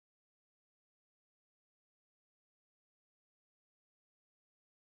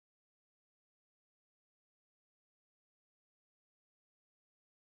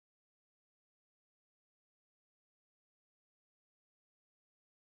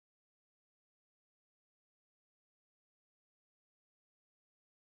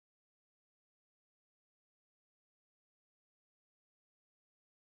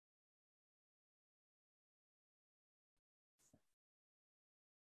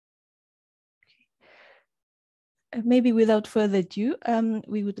Maybe without further ado,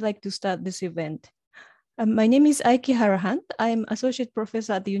 we would like to start this event. My name is Kihara-Hunt. I'm Associate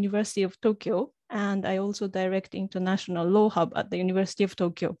Professor at the University of Tokyo, and I also direct International Law Hub at the University of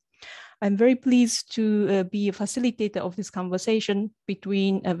Tokyo. I'm very pleased to be a facilitator of this conversation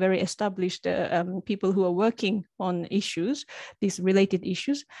between very established people who are working on issues, these related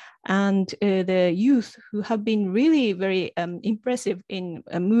issues, and the youth who have been really very impressive in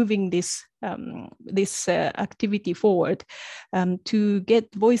moving this activity forward to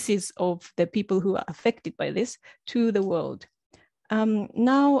get voices of the people who are affected by this to the world.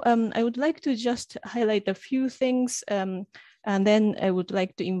 Now, I would like to just highlight a few things, and then I would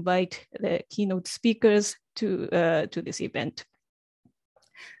like to invite the keynote speakers to this event.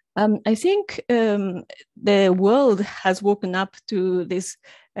 I think the world has woken up to this,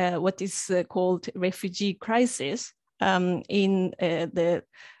 what is called refugee crisis in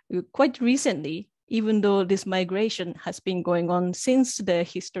quite recently, even though this migration has been going on since the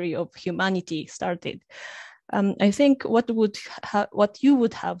history of humanity started. I think what you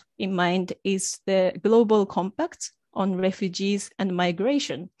would have in mind is the global compacts on refugees and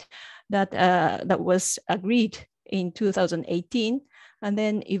migration that was agreed in 2018, and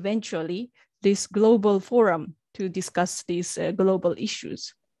then eventually this global forum to discuss these global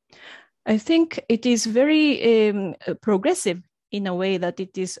issues. I think it is very progressive in a way that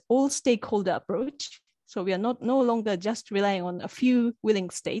it is all stakeholder approach. So we are no longer just relying on a few willing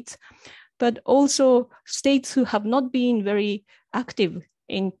states, but also states who have not been very active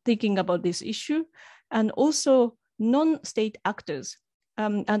in thinking about this issue, and also non-state actors.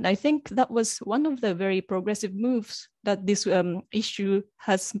 And I think that was one of the very progressive moves that this issue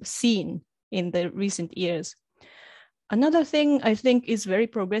has seen in the recent years. Another thing I think is very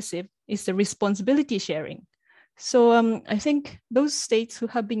progressive is the responsibility sharing. So I think those states who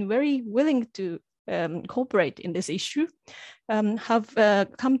have been very willing to cooperate in this issue have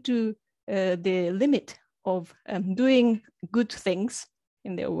come to the limit of doing good things,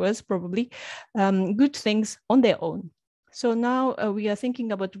 in their words probably, good things on their own. So now we are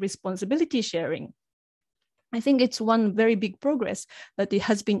thinking about responsibility sharing. I think it's one very big progress that it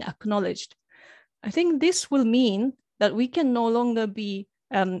has been acknowledged. I think this will mean that we can no longer be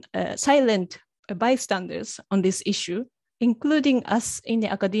silent bystanders on this issue, including us in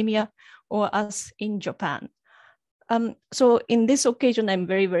the academia or us in Japan. So in this occasion, I'm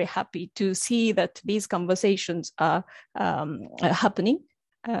very, very happy to see that these conversations are happening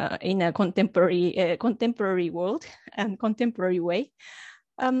in a contemporary world and contemporary way.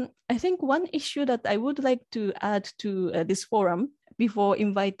 I think one issue that I would like to add to this forum before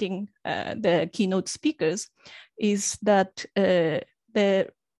inviting the keynote speakers is that the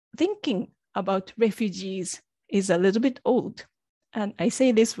thinking about refugees is a little bit old. And I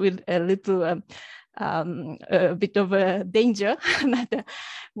say this with a little a bit of a danger that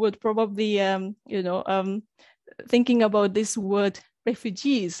would probably, thinking about this word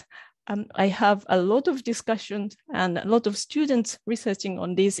refugees. I have a lot of discussions and a lot of students researching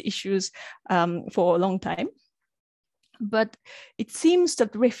on these issues for a long time. But it seems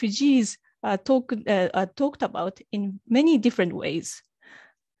that refugees are talked about in many different ways.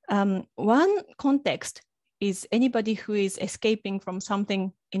 One context is anybody who is escaping from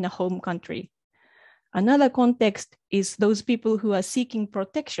something in a home country. Another context is those people who are seeking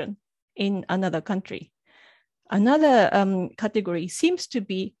protection in another country. Another category seems to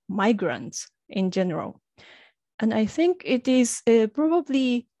be migrants in general. And I think it is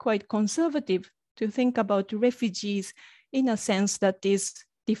probably quite conservative to think about refugees in a sense that is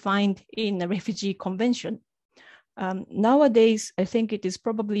defined in the Refugee Convention. Nowadays, I think it is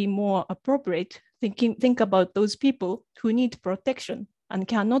probably more appropriate think about those people who need protection and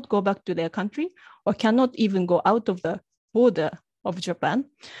cannot go back to their country or cannot even go out of the border of Japan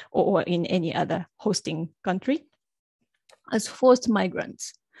or in any other hosting country as forced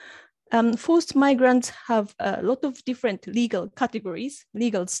migrants. Forced migrants have a lot of different legal categories,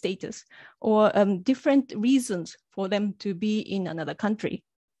 legal status, or different reasons for them to be in another country.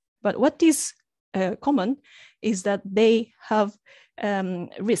 But what is common is that they have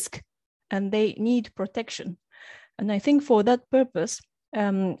risk and they need protection. And I think for that purpose,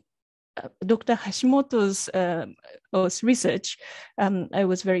 Dr. Hashimoto's research, I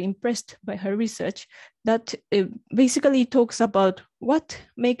was very impressed by her research that basically talks about what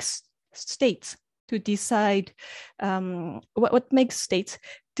makes states to decide, what makes states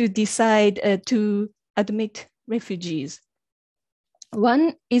to decide to admit refugees.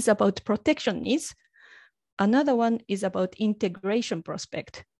 One is about protection needs. Another one is about integration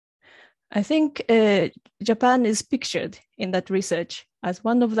prospect. I think Japan is pictured in that research as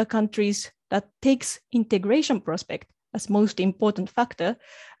one of the countries that takes integration prospect as most important factor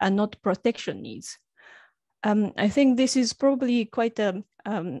and not protection needs. I think this is probably quite an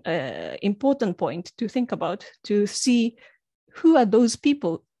important point to think about, to see who are those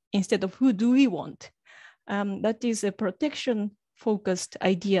people instead of who do we want. That is a protection-focused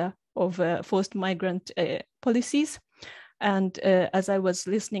idea of forced migrant policies. And as I was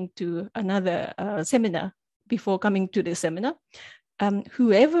listening to another seminar before coming to the seminar,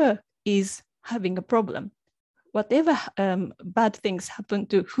 whoever is having a problem, whatever bad things happen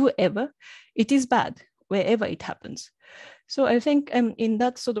to whoever, it is bad wherever it happens. So I think in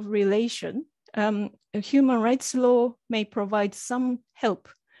that sort of relation, human rights law may provide some help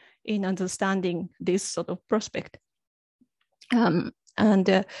in understanding this sort of prospect. When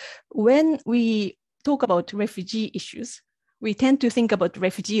we talk about refugee issues, we tend to think about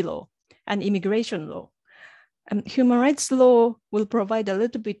refugee law and immigration law. Human rights law will provide a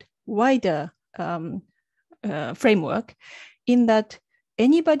little bit wider framework in that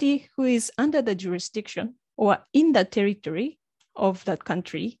anybody who is under the jurisdiction or in the territory of that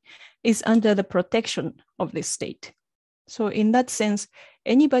country is under the protection of this state. So in that sense,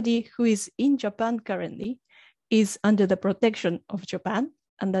 anybody who is in Japan currently is under the protection of Japan,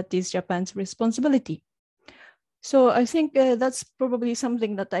 and that is Japan's responsibility. So I think that's probably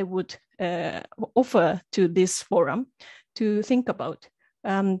something that I would offer to this forum to think about.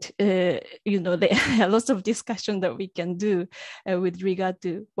 And, there are lots of discussion that we can do with regard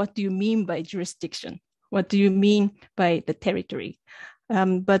to what do you mean by jurisdiction? What do you mean by the territory?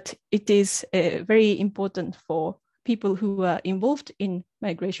 But it is very important for people who are involved in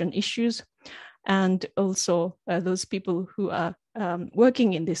migration issues and also those people who are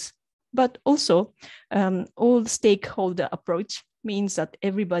working in this. But also all stakeholder approach means that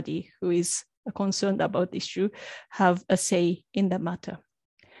everybody who is concerned about the issue have a say in the matter.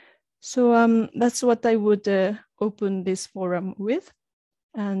 So that's what I would open this forum with.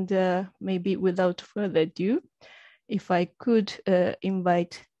 And maybe without further ado, if I could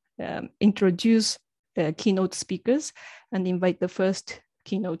introduce the keynote speakers and invite the first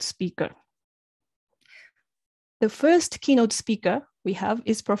keynote speaker. The first keynote speaker we have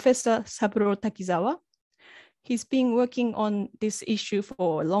is Professor Saburo Takizawa. He's been working on this issue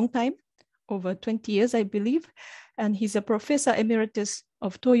for a long time, over 20 years, I believe. And he's a professor emeritus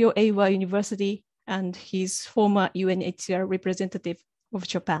of Toyo Eiwa University, and he's former UNHCR representative of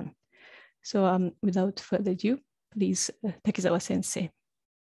Japan. So without further ado, please, Takizawa sensei.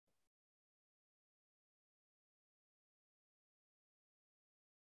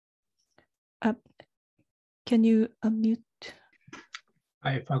 Can you unmute?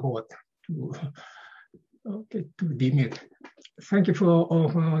 I forgot to, to demute. Thank you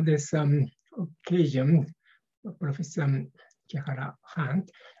for this occasion, Professor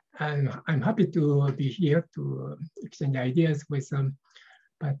Kihara-Hunt. And I'm happy to be here to exchange ideas with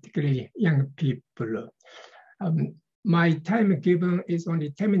particularly young people. My time given is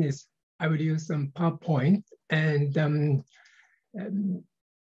only 10 minutes. I will use some PowerPoint and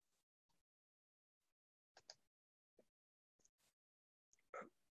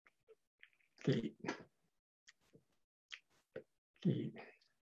okay.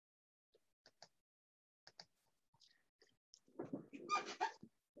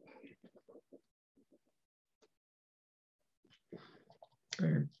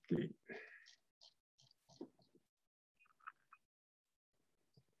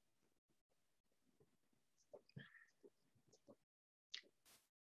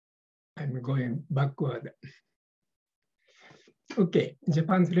 I'm going backward. Okay,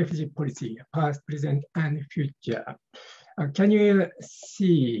 Japan's refugee policy, past, present, and future. Can you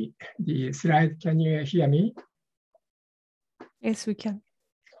see the slide? Can you hear me? Yes, we can.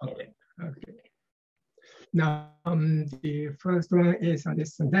 Okay. Now, the first one is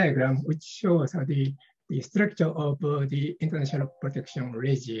this diagram, which shows the structure of the international protection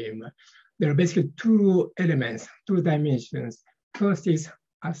regime. There are basically two elements, two dimensions. First is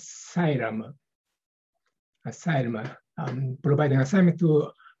asylum. Providing asylum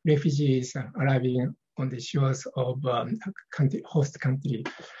to refugees arriving on the shores of host country.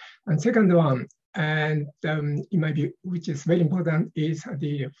 And second one, and in my view, which is very important, is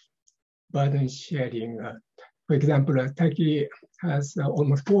the burden sharing. For example, Turkey has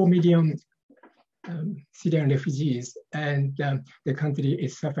almost 4 million Syrian refugees, and the country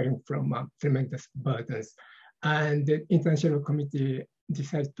is suffering from tremendous burdens. And the international committee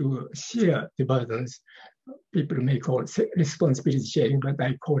decided to share the burdens. People may call it responsibility sharing, but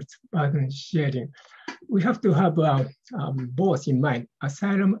I call it burden sharing. We have to have both in mind.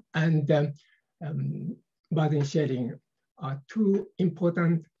 Asylum and burden sharing are two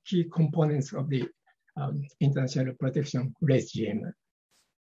important key components of the international protection regime.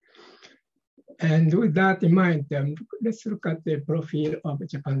 And with that in mind, let's look at the profile of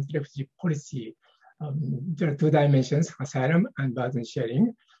Japan's refugee policy. There are two dimensions, asylum and burden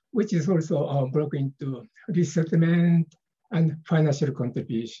sharing, which is also broken into resettlement and financial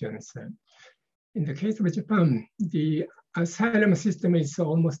contributions. In the case of Japan, the asylum system is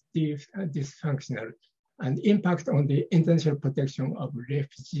almost dysfunctional, and impact on the international protection of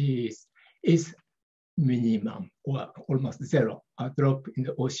refugees is minimum or almost zero, a drop in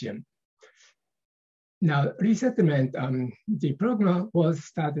the ocean. Now, resettlement, the program was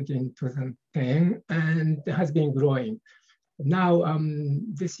started in 2010 and has been growing. Now,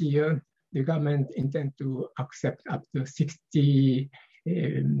 this year, the government intends to accept up to 60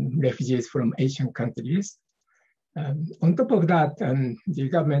 refugees from Asian countries. On top of that, the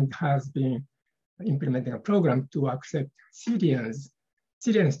government has been implementing a program to accept Syrian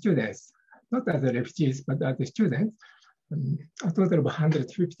students, not as refugees, but as students, a total of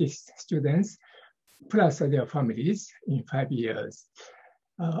 150 students, plus their families in 5 years.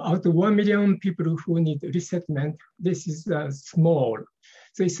 Out of 1 million people who need resettlement, this is small,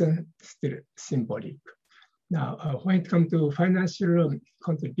 so it's still symbolic. Now, when it comes to financial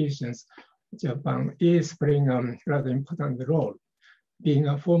contributions, Japan is playing a rather important role. Being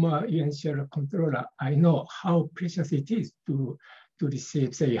a former UNHCR controller, I know how precious it is to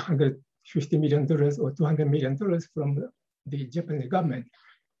receive, say, $150 million or $200 million from the Japanese government,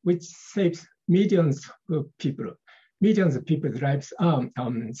 which saves millions of people. Millions of people's lives are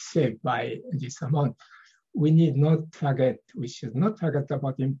saved by this amount. We should not forget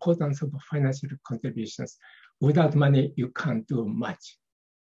about the importance of financial contributions. Without money, you can't do much.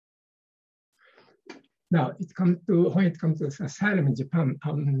 Now, when it comes to asylum in Japan,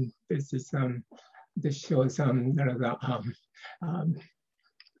 this shows rather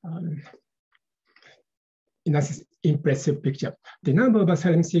impressive picture. The number of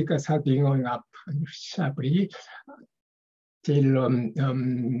asylum seekers has been going up sharply till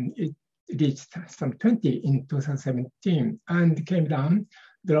it reached some 20 in 2017 and came down,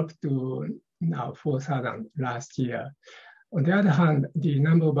 dropped to now 4,000 last year. On the other hand, the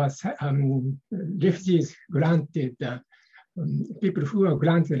number of refugees granted, people who are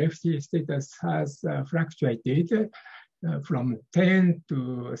granted refugee status has fluctuated from 10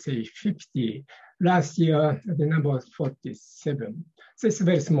 to say 50. Last year, the number was 47. So it's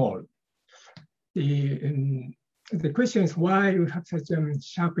very small. The question is why we have such a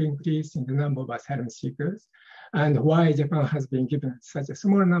sharp increase in the number of asylum seekers, and why Japan has been given such a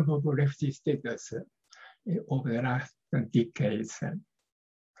small number of refugee status over the last decades.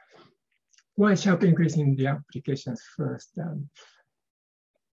 Why sharp increase in the applications first?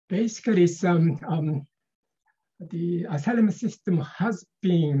 Basically, the asylum system has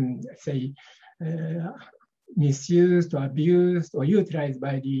been, say, misused or abused or utilized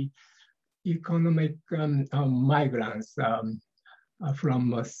by the economic migrants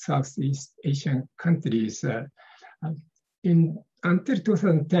from Southeast Asian countries. Until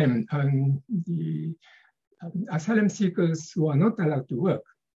 2010, the asylum seekers were not allowed to work.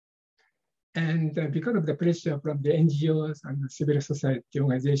 And because of the pressure from the NGOs and the civil society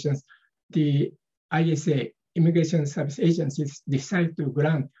organizations, the ISA, Immigration Service Agencies, decided to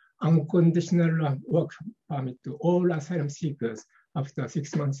grant unconditional work permit to all asylum seekers after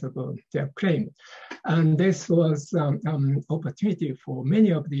 6 months of their claim. And this was an opportunity for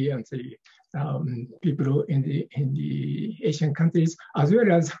many of the people in the Asian countries, as well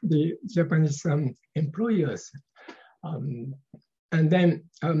as the Japanese employers. And then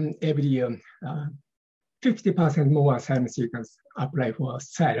every year, 50% more asylum seekers apply for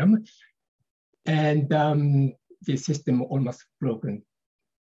asylum. And the system almost broke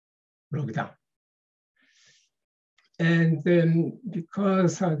down. And then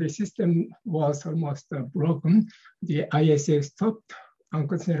because the system was almost broken, the ISA stopped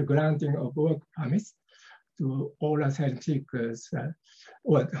unconditional granting of work permits to all asylum seekers,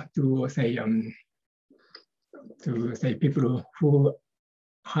 or to say people who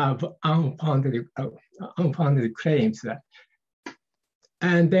have unfounded claims.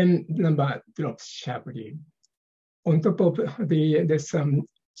 And then the number drops sharply. On top of there's some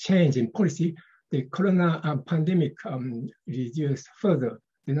change in policy, the corona pandemic reduced further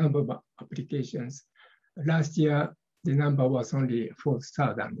the number of applications. Last year, the number was only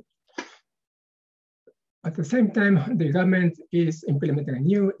 4,000. At the same time, the government is implementing a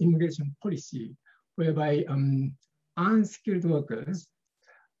new immigration policy whereby unskilled workers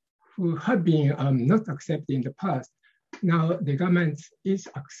who have been not accepted in the past, now the government is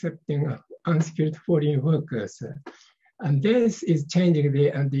accepting unskilled foreign workers. And this is changing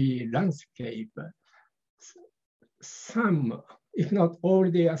the landscape. Some, if not all,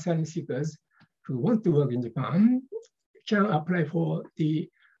 the asylum seekers who want to work in Japan can apply for the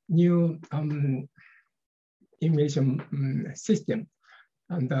new immigration system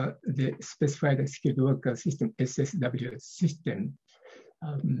under the specified skilled worker system, SSW system.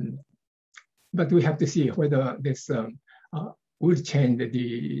 But we have to see whether this will change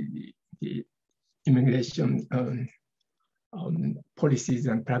the immigration policies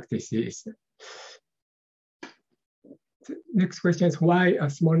and practices. Next question is why a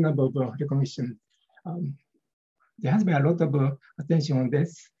small number of recognition? There has been a lot of attention on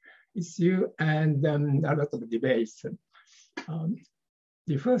this issue and a lot of debates.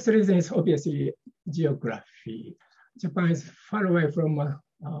 The first reason is obviously geography. Japan is far away from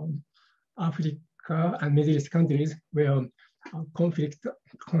Africa and Middle East countries where conflict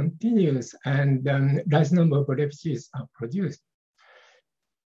continues and large number of refugees are produced.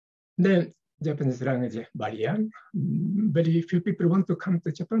 Then Japanese language barrier. Very few people want to come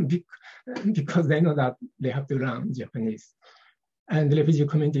to Japan because they know that they have to learn Japanese. And the refugee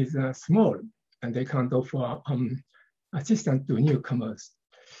communities are small and they can't offer assistance to newcomers.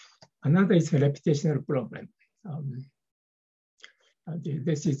 Another is a reputational problem.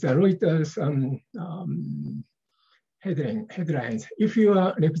 This is Reuters headlines. If you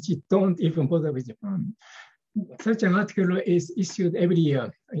are a refugee, don't even bother with Japan. Such an article is issued every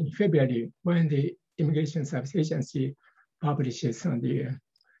year in February when the Immigration Service Agency publishes the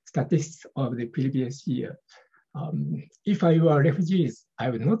statistics of the previous year. If I were refugees, I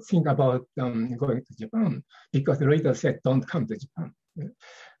would not think about going to Japan because the Reuters said don't come to Japan.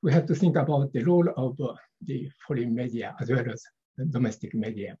 We have to think about the role of the foreign media as well as the domestic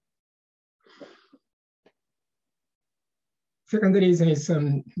media. Second reason is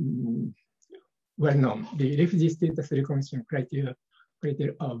well known. The refugee status recognition criteria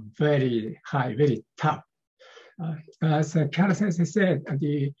are very high, very tough. As Kihara-sensei said,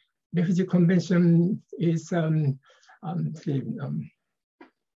 the Refugee Convention is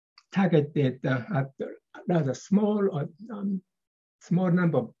targeted at rather small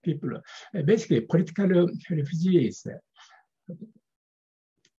number of people, basically political refugees.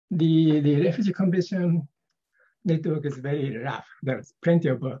 The Refugee Convention network is very rough. There's plenty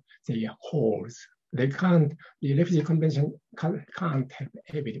of say holes. The Refugee Convention can't help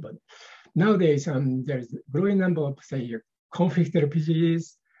everybody. Nowadays, there's a growing number of say conflict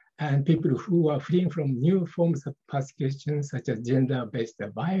refugees and people who are fleeing from new forms of persecution, such as gender-based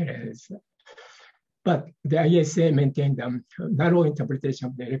violence. But the ISA maintained a narrow interpretation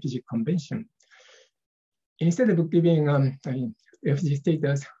of the Refugee Convention. Instead of giving refugee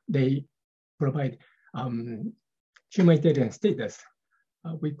status, they provide humanitarian status.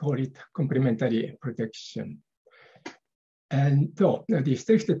 We call it complementary protection. And so the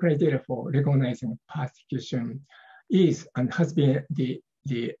strict criteria for recognizing persecution is and has been the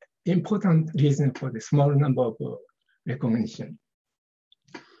important reason for the small number of recognition.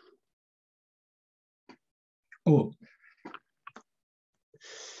 Oh,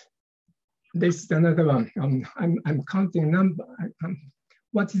 this is another one. I'm counting number.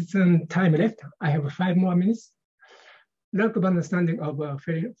 What is the time left? I have 5 more minutes. Lack of understanding of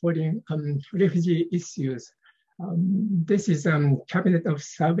foreign refugee issues. This is cabinet of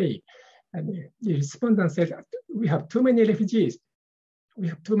survey. And the respondent said, we have too many refugees. We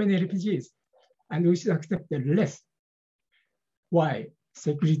have too many refugees, and we should accept the less. Why?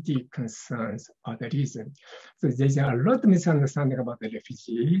 Security concerns are the reason. So there's a lot of misunderstanding about the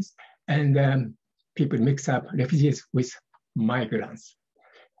refugees, and people mix up refugees with migrants.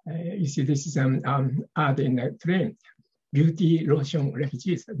 You see, this is an ad in the train. Beauty lotion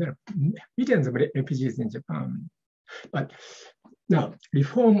refugees. There are millions of refugees in Japan. But now,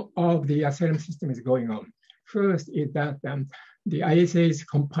 reform of the asylum system is going on. First is that the ISA is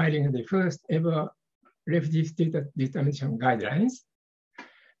compiling the first ever refugee status determination guidelines.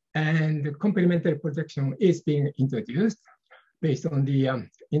 And the complementary protection is being introduced based on the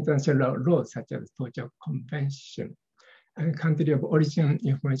international laws such as Tokyo Convention. And country of origin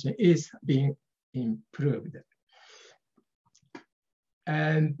information is being improved.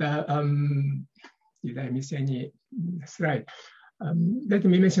 And did I miss any slide? Let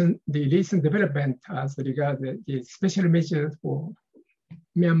me mention the recent development as regards the special measures for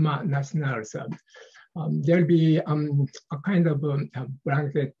Myanmar nationals. There'll be a kind of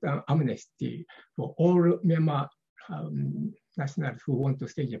blanket amnesty for all Myanmar nationals who want to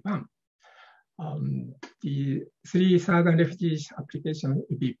stay in Japan. The 3,000 refugee applications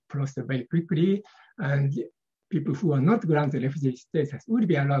will be processed very quickly, and people who are not granted refugee status will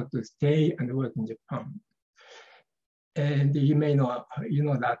be allowed to stay and work in Japan. And you may know,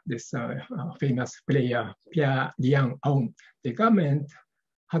 that this famous player, Pierre Liang Aung, the government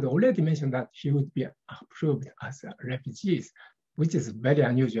had already mentioned that he would be approved as a refugee, which is very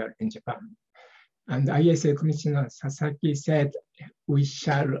unusual in Japan. And ISA Commissioner Sasaki said, we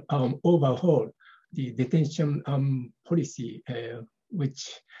shall overhaul the detention policy,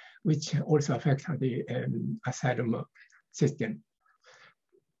 which also affects the asylum system.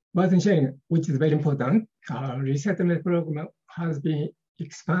 Burden sharing, which is very important, resettlement program has been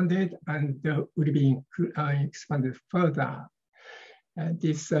expanded and will be expanded further.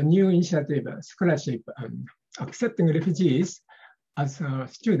 This new initiative, scholarship, accepting refugees as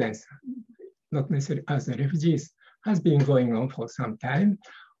students, not necessarily as refugees, has been going on for some time.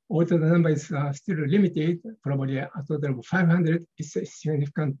 Although the number is still limited, probably a total of 500, is a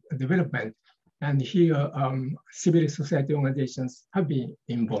significant development. And here, civil society organizations have been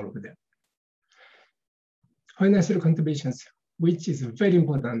involved. Financial contributions, which is very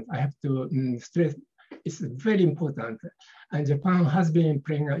important, I have to stress, it's very important. And Japan has been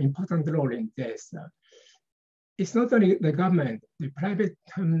playing an important role in this. It's not only the government, the private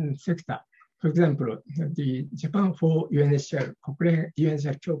sector. For example, the Japan for UNHCR,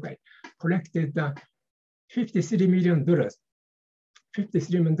 UNHCR Kyokai, collected $53 million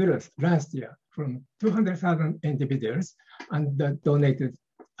last year from 200,000 individuals and donated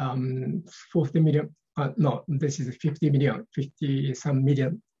 40 million, no, this is 50 some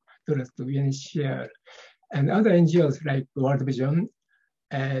million dollars to UNHCR and other NGOs like World Vision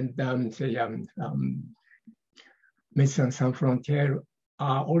and Médecins Sans Frontières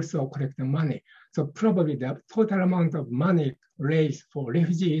are also collecting money. So probably the total amount of money raised for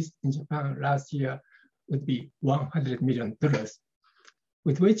refugees in Japan last year would be $100 million,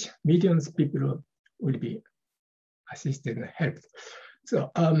 with which millions of people will be assisted and helped.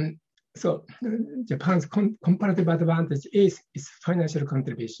 So, Japan's comparative advantage is its financial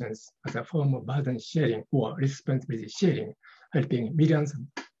contributions as a form of burden sharing or responsibility sharing, helping millions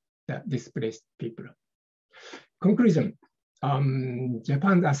of displaced people. Conclusion,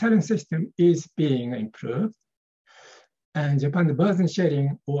 Japan's asylum system is being improved, and Japan's burden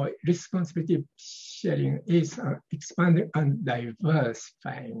sharing or responsibility sharing is expanding and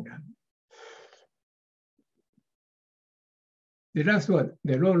diversifying. The last word,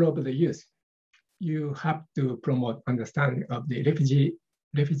 the role of the youth. You have to promote understanding of the refugee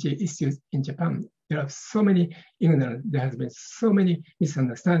issues in Japan. There are so many ignorance, there has been so many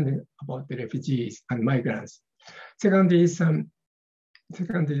misunderstandings about the refugees and migrants. Second is that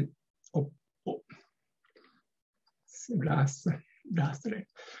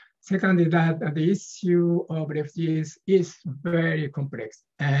the issue of refugees is very complex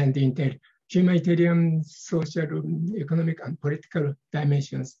and entails humanitarian, social, economic, and political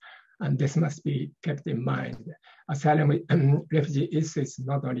dimensions, and this must be kept in mind. Asylum refugee issue is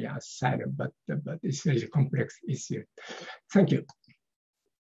not only asylum, but it's a very complex issue. Thank you.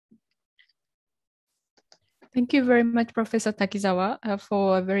 Thank you very much, Professor Takizawa,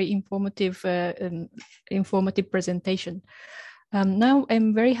 for a very informative presentation. Now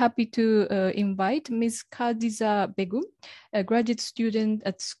I'm very happy to invite Ms. Khadiza Begum, a graduate student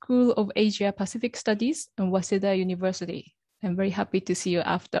at School of Asia Pacific Studies at Waseda University. I'm very happy to see you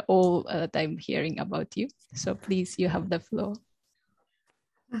after all that I'm hearing about you. So please, you have the floor.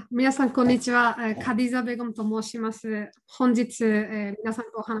 皆さん、こんにちは。カディザ・ベゴムと申します。本日、皆さ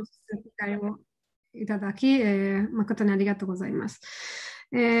んとお話しする機会をいただき、誠にありがとうございます。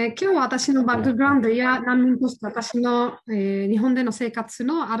今日は私のバックグラウンドや難民として私の、日本での生活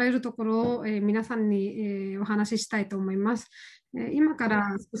のあらゆるところを、皆さんに、お話ししたいと思います。今か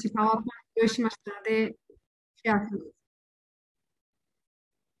ら少しパワーポイントを用意しましたので、シェアします。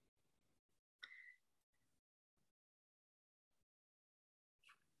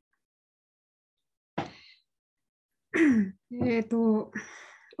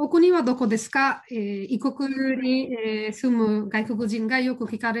お国はどこですか？異国に、住む外国人がよく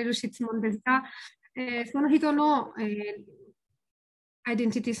聞かれる質問ですが、その人の、アイデ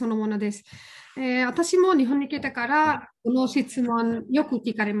ンティティそのものです。私も日本に来てからこの質問よく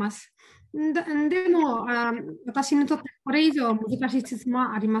聞かれます。でも私にとってこれ以上難しい質問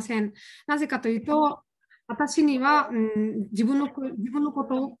はありません。なぜかというと、私には、自分のこ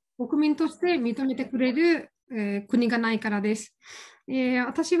とを国民として認めてくれる国がないからです。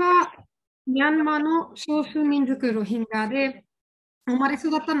私はミャンマーの少数民族ロヒンギャで生まれ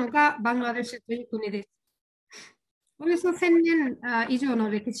育ったのがバングラデシュという国です。およそ1000年以上の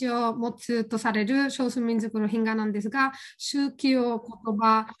歴史を持つとされる少数民族の貧困なんですが、宗教、言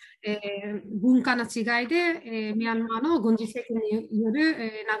葉、文化の違いで、ミャンマーの軍事政権によ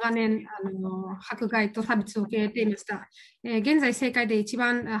る、長年迫害と差別を受けていました。現在、世界で一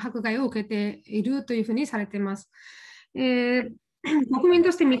番迫害を受けているというふうにされています。国民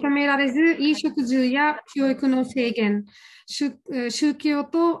として認められず、衣食住や教育の制限、宗教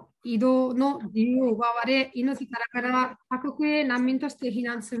と移動の自由を奪われ、命から他国へ難民として避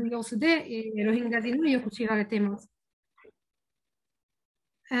難する様子で、ロヒンギャ人はよく知られています。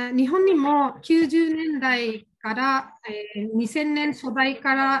日本にも90年代から2000年初代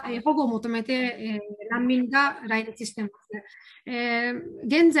から保護を求めて難民が来日しています。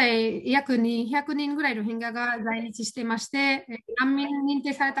現在、約200人ぐらいロヒンギャが来日していまして、難民認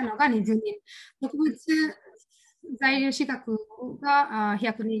定されたのが20人。特別在留資格が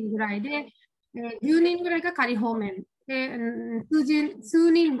100人ぐらいで、10人ぐらいが仮放免で、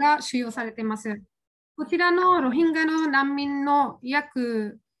数人が収容されています。こちらのロヒンギャの難民の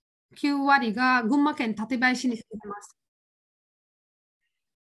約9割が群馬県館林市に住んでいます。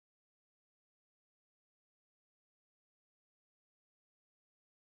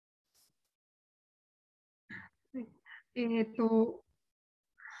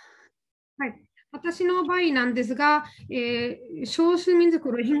はい、私の場合なんですが、少数民族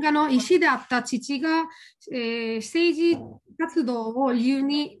ロヒンギャの医師であった父が、政治活動を理由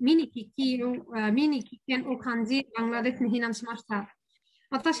に身に危険を感じ、バングラデシュに避難しました。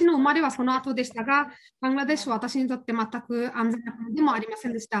私の生まれはその後でしたが、バングラデシュは私にとって全く安全な国でもありませ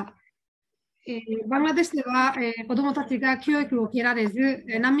んでした。バングラデシュでは、子どもたちが教育を受けられず、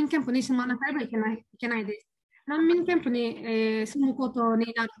難民キャンプに住まなければいけないです。難民キャンプに、住むこと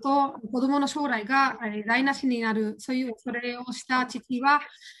になると、子どもの将来が、台無しになる、そういう恐れをした父は、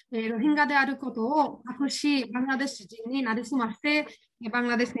ロヒンギャであることを隠し、バングラデシュ人になりすまして、バン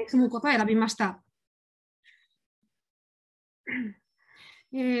グラデシュに住むことを選びました。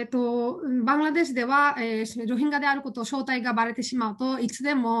バングラデシュでは、ロヒンギャであることを正体がばれてしまうといつ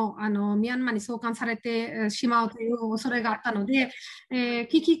でもミャンマーに送還されてしまうという恐れがあったので、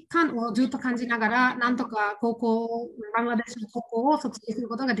危機感をずっと感じながらなんとかバングラデシュの高校を卒業する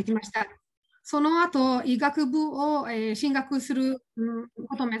ことができました。その後、医学部を、進学する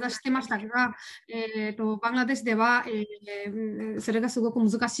ことを目指していましたが、バングラデシュでは、それがすごく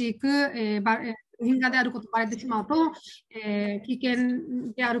難しく、ロヒンギャであることをばれてしまうと、危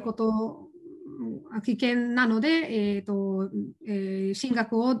険であること危険なので、進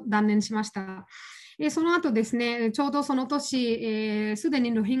学を断念しました。その後ですね、ちょうどその年、すで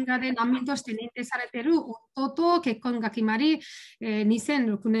にロヒンギャで難民として認定されている夫と結婚が決まり、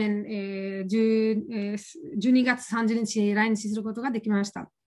2006年、12月30日に来日することができまし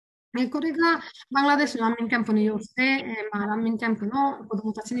た。これがバングラデシュの難民キャンプの様子で、難民キャンプの子ど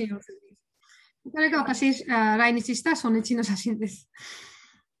もたちの様子です。これが私、来日した初日の写真です。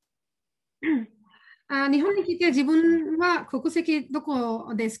日本に来て自分は国籍ど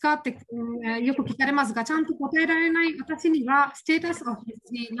こですかって、よく聞かれますが、ちゃんと答えられない私には、ステータスオフィ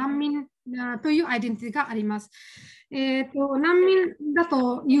ス難民というアイデンティティがあります。難民だ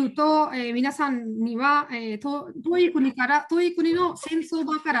というと、皆さんには、遠い国の戦争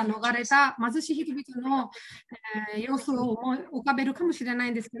場から逃れた貧しい人々の、様子を思い浮かべるかもしれな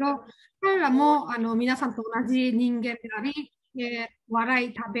いんですけど、彼らも皆さんと同じ人間であり、笑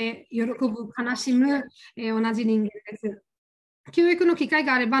い、食べ、喜ぶ、悲しむ、同じ人間です。教育の機会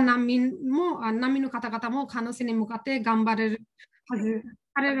があれば難民の方々も可能性に向かって頑張れるはず。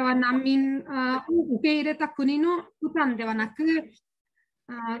彼らは難民を受け入れた国の負担ではなく、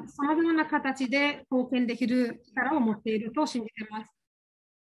さまざまな形で貢献できる力を持っていると信じています。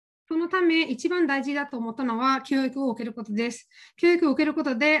そのため、一番大事だと思ったのは、教育を受けることです。教育を受けるこ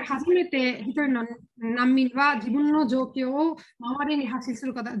とで、初めて一人の難民は自分の状況を周りに発信す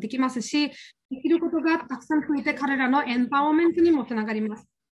ることができますし、できることがたくさん増えて、彼らのエンパワーメントにもつながります。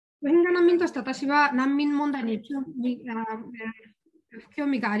ロヒンギャ難民として私は難民問題に興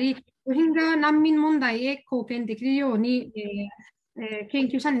味があり、ロヒンギャ難民問題へ貢献できるように、研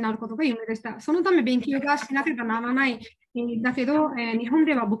究者になることが夢でした。そのため勉強がしなければならない。だけど、日本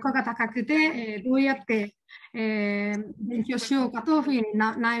では物価が高くて、どうやって、勉強しようかというふうに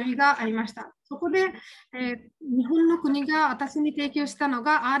悩みがありました。そこで、日本の国が私に提供したの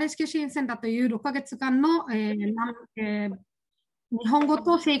が RSQ 支援センターという6ヶ月間の、日本語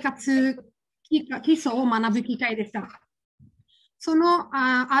と生活基礎を学ぶ機会でした。その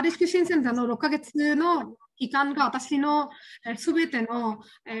RSQ 支援センターの6ヶ月の期間が私のすべての、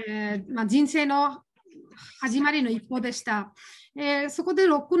人生の始まりの一歩でした。そこで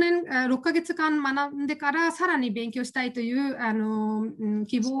6ヶ月間学んでからさらに勉強したいという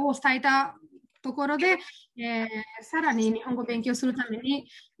希望を伝えたところで、さらに日本語を勉強するために、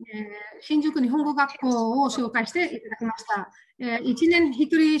新宿日本語学校を紹介していただきました。1年1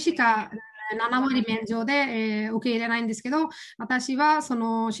人しか7割免除で、受け入れないんですけど、私はそ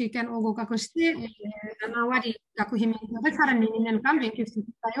の試験を合格して、7割学費免除でさらに2年間勉強する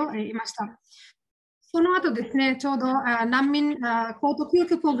機会を得ました。その後ですね、ちょうど難民高等教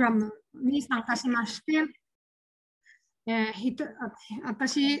育プログラムに参加しまして、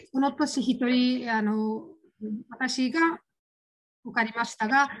私、この年一人、私が受かりました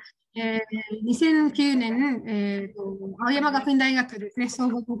が、2009年、青山学院大学ですね、総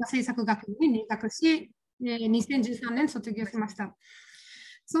合文化政策学部に入学し、2013年卒業しました。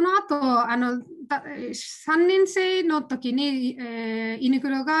その後、3年生の時に、ユニク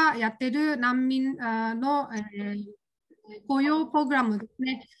ロがやっている難民の、雇用プログラムです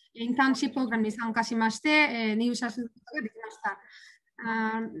ね、インターンシッププログラムに参加しまして、入社することができました。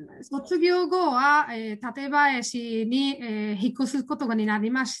卒業後は、館林に、引っ越すことになり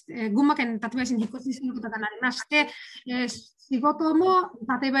まして、群馬県館林に引っ越しすることがなりまして、仕事も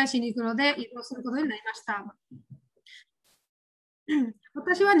館林ユニクロで移動することになりました。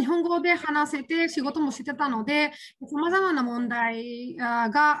私は日本語で話せて仕事もしてたので、さまざまな問題に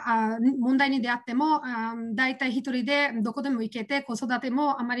出会っても、大体一人でどこでも行けて、子育て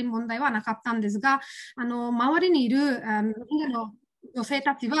もあまり問題はなかったんですが、周りにいる女性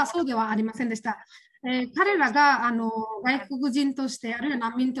たちはそうではありませんでした。彼らが外国人として、あるいは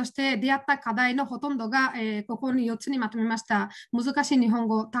難民として出会った課題のほとんどが、ここに4つにまとめました。難しい日本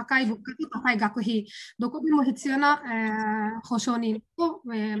語、高い物価と高い学費、どこでも必要な、保証人と、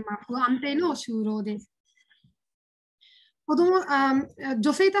不安定の就労です。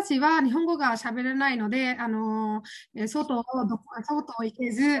女性たちは日本語が喋れないので、外を行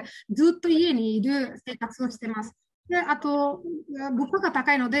けず、ずっと家にいる生活をしています。で、あと、物価が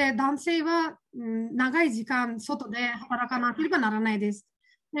高いので、男性は、長い時間外で働かなければならないです。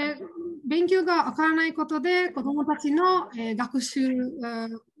で、勉強がわからないことで、子どもたちの、学習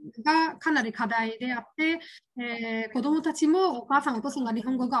がかなり課題であって、子どもたちもお母さん、お父さんが日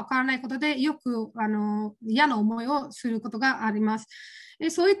本語がわからないことで、よく嫌な思いをすることがあります。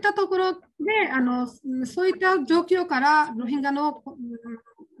そういったところで、そういった状況からロヒンギャの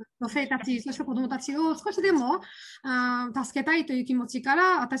女性たち、そして子どもたちを少しでも助けたいという気持ちか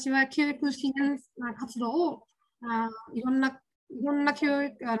ら、私は教育支援活動をいろんな教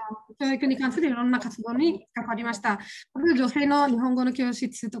育に関するいろんな活動に関わりました。女性の日本語の教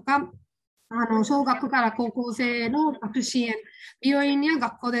室とか、小学から高校生の学支援、病院や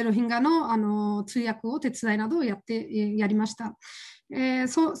学校でロヒンギャの通訳を手伝いなどをやりました。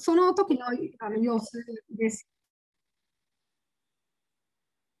その時の様子です。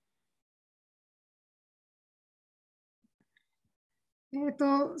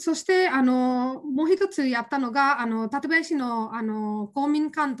そして、もう一つやったのが、館林の、公民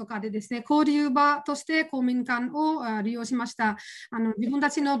館とかでですね、交流場として公民館を利用しました。自分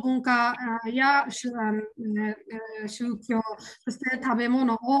たちの文化や宗教、そして食べ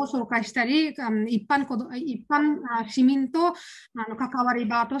物を紹介したり、一般市民と関わり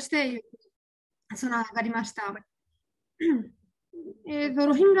場としてつながりました。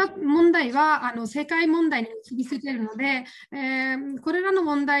ロヒンギャ問題は世界問題に結びついているので、これらの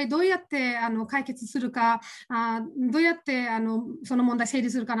問題どうやって解決するか、どうやってその問題整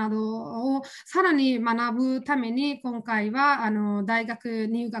理するかなどをさらに学ぶために今回は大学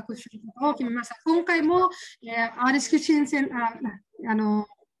入学することを決めました。今回も、RSQ 支援センター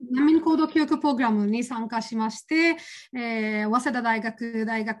難民行動教育プログラムに参加しまして、早稲田大学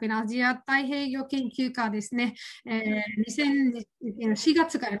院アジア太平洋研究科ですね、2004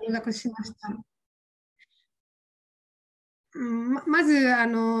月から入学しました。まず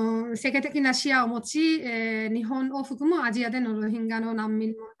世界的な視野を持ち、日本を含むアジアでのロヒンギャの難民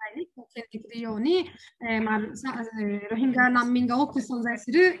問題に貢献できるように、ロヒンギャ難民が多く存在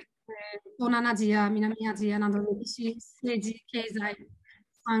する、東南アジア、南アジアなどの歴史、政治、経済、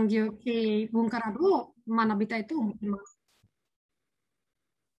産業、経営、文化などを学びたいと思っています。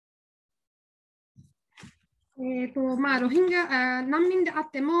ロヒンギャ難民であ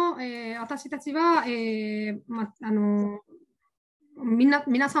っても、私たちは、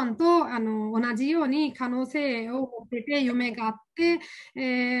皆さんと同じように可能性を持っていて、夢があって、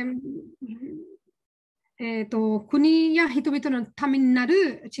国や人々のためにな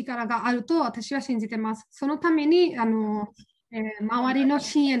る力があると私は信じています。そのために周りの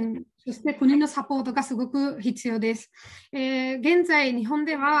支援そして国のサポートがすごく必要です。現在、日本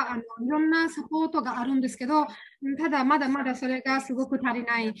ではいろんなサポートがあるんですけど、ただまだまだそれがすごく足り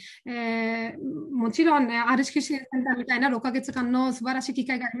ない。もちろんね、RCQ センターみたいな6ヶ月間の素晴らしい機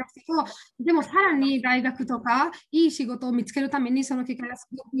会がありますけど、でもさらに大学とかいい仕事を見つけるためにその機会がす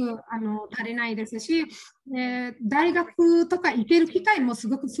ごく足りないですし、大学とか行ける機会もす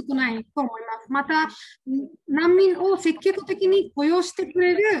ごく少ないと思います。また、難民を積極的に雇用してく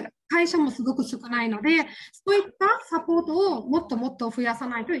れる会社もすごく少ないので、そういったサポートをもっともっと増やさ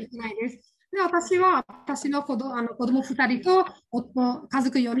ないといけないです。で、私の子供2人と家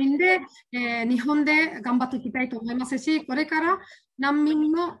族4人で、日本で頑張っていきたいと思いますし、これから難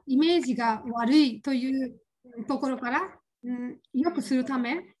民のイメージが悪いというところから、良くするた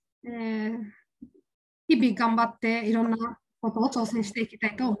め、日々頑張っていろんなことを挑戦していきた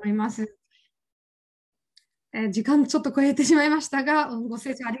いと思います。時間ちょっと超えてしまいましたが、ご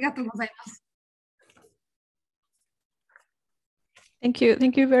清聴ありがとうございます。Thank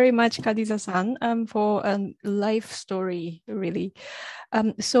you very much, Khadiza-san, for a life story, really.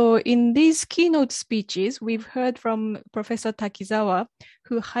 So in these keynote speeches, we've heard from Professor Takizawa,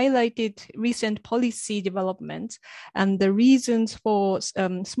 who highlighted recent policy developments and the reasons for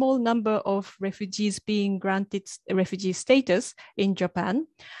small number of refugees being granted refugee status in Japan,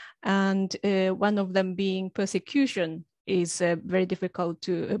 and one of them being persecution is very difficult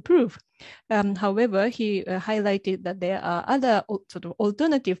to prove. However, he highlighted that there are other sort of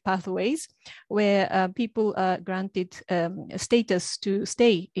alternative pathways where people are granted status to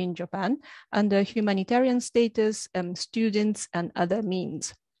stay in Japan under humanitarian status, students, and other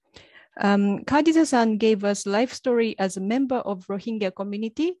means. Khadiza-san gave us life story as a member of Rohingya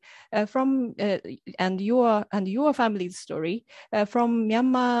community and your family's story from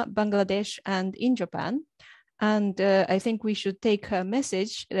Myanmar, Bangladesh, and in Japan. And I think we should take her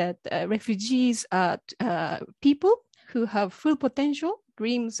message that refugees are people who have full potential,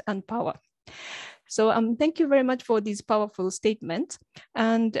 dreams, and power. So thank you very much for this powerful statement.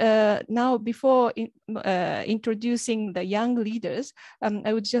 And now, before introducing the young leaders,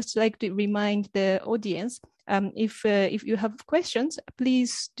 I would just like to remind the audience, if you have questions,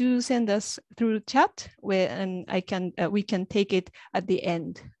 please do send us through chat, and we can take it at the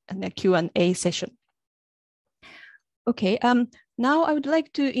end in the Q&A session. Okay, now I would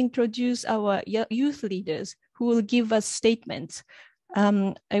like to introduce our youth leaders who will give us statements.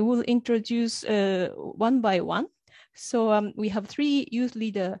 I will introduce one by one. So we have 3 youth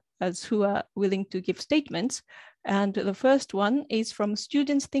leaders who are willing to give statements. And the first one is from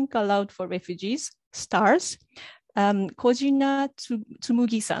Students Think Aloud for Refugees, STARS, Kojina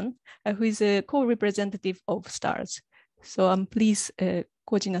Tsumugi-san, who is a co-representative of STARS. So please,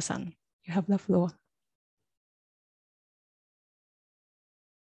 Kojina-san, you have the floor.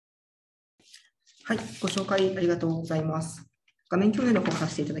 はい、ご紹介ありがとうございます。画面共有の方さ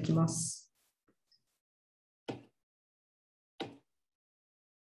せていただきます。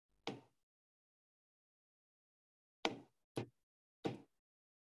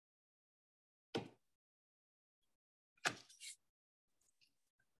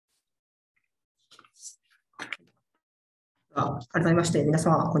改めまして、皆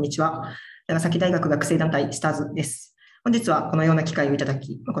様、こんにちは。長崎大学学生団体スターズです。本日はこのような機会をいただ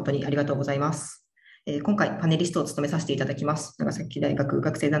き、誠にありがとうございます。今回、パネリストを務めさせていただきます。長崎大学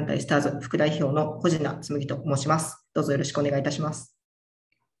学生団体スターズ副代表の小品紬と申します。どうぞよろしくお願いいたします。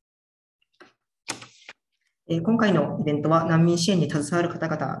今回のイベントは難民支援に携わる方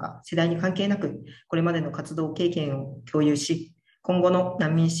々が世代に関係なく、これまでの活動経験を共有し、今後の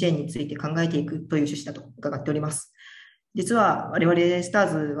難民支援について考えていくという趣旨だと伺っております。実は我々スタ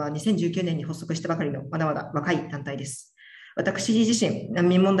ーズは2019年に発足したばかりのまだまだ若い団体です。私自身、難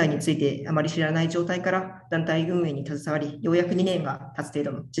民問題についてあまり知らない状態から団体運営に携わり、ようやく2年が経つ程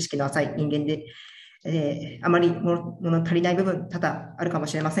度の知識の浅い人間で、あまり物足りない部分多々あるかも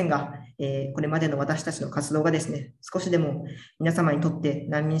しれませんが、これまでの私たちの活動がですね、少しでも皆様にとって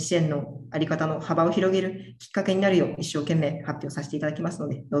難民支援の在り方の幅を広げるきっかけになるよう一生懸命発表させていただきますの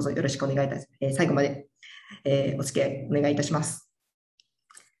で、どうぞよろしくお願いいたします。最後まで、お付き合いお願いいたします。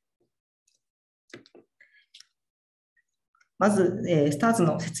まず、スターズ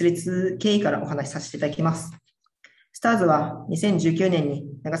の設立経緯からお話しさせていただきます。スターズは2019年に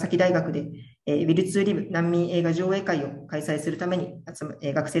長崎大学でウィルツーリブ難民映画上映会を開催するために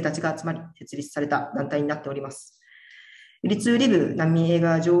学生たちが集まり設立された団体になっております。ウィルツーリブ難民映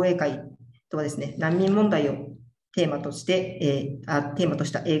画上映会とはですね、難民問題をテーマとし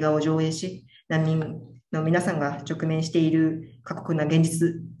た映画を上映し、難民の皆さんが直面している過酷な現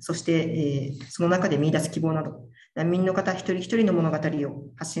実、そして、その中で見出す希望など、難民の方一人一人の物語を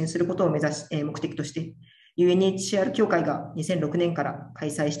発信することを目的として、UNHCR 協会が2006年から開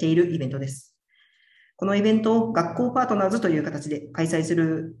催しているイベントです。このイベントを学校パートナーズという形で開催す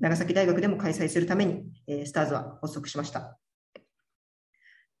る、長崎大学でも開催するために、STARS は発足しました。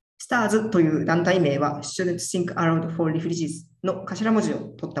STARS という団体名は Students Think Aloud for Refugees の頭文字を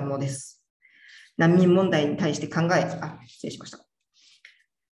取ったものです。難民問題に対して考え、失礼しました。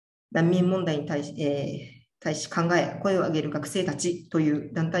難民問題に対し考え、声を上げる学生たちとい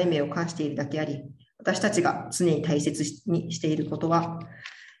う団体名を冠しているだけあり、私たちが常に大切にしていることは、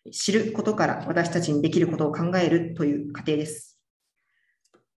知ることから私たちにできることを考えるという過程です。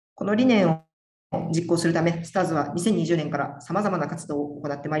この理念を実行するため、STARS は2020年から様々な活動を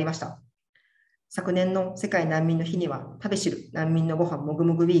行ってまいりました。昨年の世界難民の日には、食べ知る難民のご飯もぐ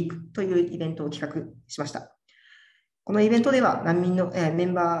もぐウィークというイベントを企画しました。このイベントでは難民の、メ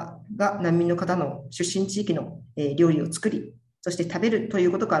ンバーが難民の方の出身地域の、料理を作り、そして食べるとい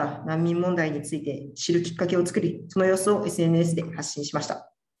うことから難民問題について知るきっかけを作り、その様子を SNS で発信しました。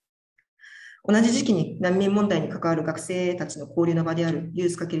同じ時期に難民問題に関わる学生たちの交流の場である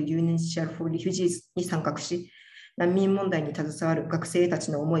Youth×UNHCR for Refugees に参画し、難民問題に携わる学生たち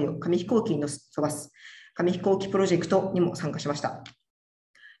の思いを紙飛行機に飛ばす紙飛行機プロジェクトにも参加しました。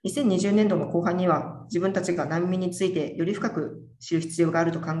2020年度の後半には自分たちが難民についてより深く知る必要があ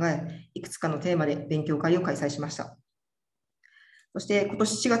ると考え、いくつかのテーマで勉強会を開催しました。そして今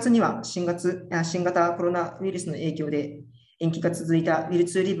年4月には新型コロナウイルスの影響で延期が続いた Will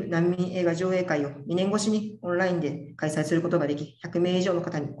to Live 難民映画上映会を2年越しにオンラインで開催することができ、100名以上の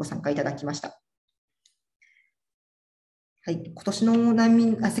方にご参加いただきました。はい、今年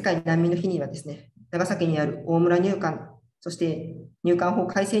の世界難民の日にはですね、長崎にある大村入管、そして入管法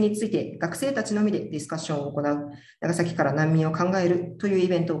改正について学生たちのみでディスカッションを行う長崎から難民を考えるというイ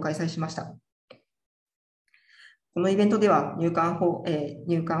ベントを開催しました。このイベントでは入管法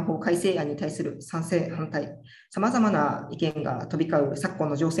改正案に対する賛成、反対、さまざまな意見が飛び交う昨今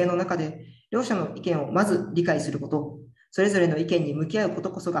の情勢の中で、両者の意見をまず理解すること、それぞれの意見に向き合うこ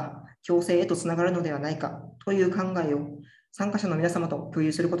とこそが共生へとつながるのではないかという考えを参加者の皆様と共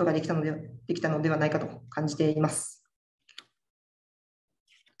有することができたのではないかと感じています。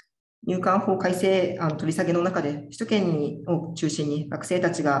入管法改正案取り下げの中で、首都圏を中心に学生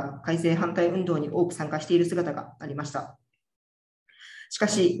たちが改正反対運動に多く参加している姿がありました。しか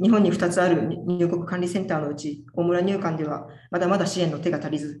し、日本に2つある入国管理センターのうち、大村入管ではまだまだ支援の手が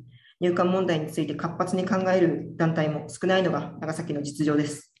足りず、入管問題について活発に考える団体も少ないのが長崎の実情で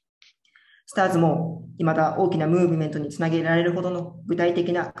す。STARS も未だ大きなムーブメントにつなげられるほどの具体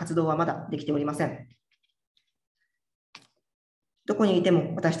的な活動はまだできておりません。どこにいて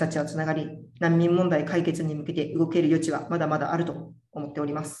も私たちはつながり、難民問題解決に向けて動ける余地はまだまだあると思ってお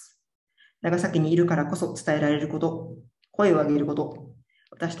ります。長崎にいるからこそ伝えられること、声を上げること、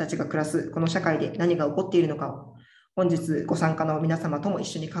私たちが暮らすこの社会で何が起こっているのかを、本日ご参加の皆様とも一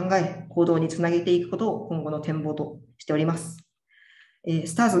緒に考え、行動につなげていくことを今後の展望としております。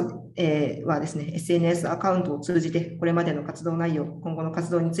STARS はですね、SNS アカウントを通じて、これまでの活動内容、今後の活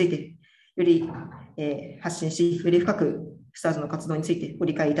動について、より発信し、より深くSTARS の活動についてご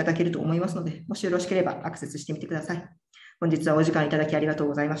理解いただけると思いますので、もしよろしければアクセスしてみてください。本日はお時間いただきありがとう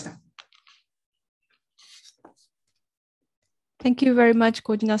ございました。Thank you very much,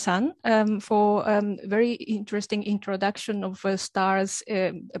 Kojina-san, for very interesting introduction of STARS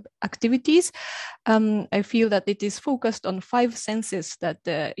activities. I feel that it is focused on 5 senses that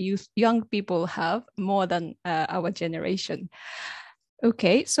young people have more than our generation.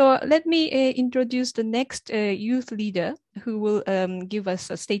 Okay, so let me introduce the next youth leader who will give us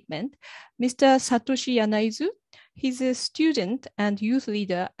a statement. Mr. Satoshi Yanaizu, he's a student and youth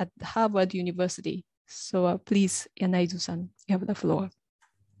leader at Harvard University. So please, Yanaizu-san, you have the floor.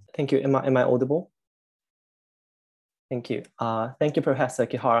 Thank you. Am I audible? Thank you. Thank you, Professor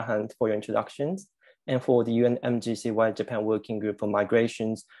Kihara-Hunt, for your introductions and for the UNMGCY Japan Working Group for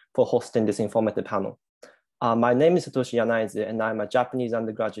Migrations for hosting this informative panel. My name is Satoshi Yanaizu, and I'm a Japanese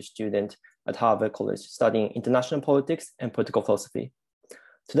undergraduate student at Harvard College studying international politics and political philosophy.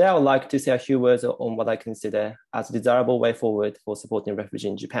 Today, I would like to say a few words on what I consider as a desirable way forward for supporting refugees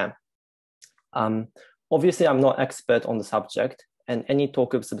in Japan. Obviously, I'm not an expert on the subject, and any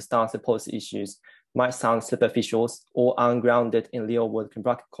talk of substantive policy issues might sound superficial or ungrounded in real-world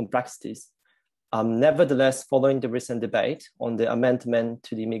complexities. Nevertheless, following the recent debate on the amendment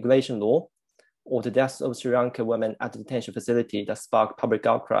to the immigration law, or the deaths of Sri Lankan women at the detention facility that sparked public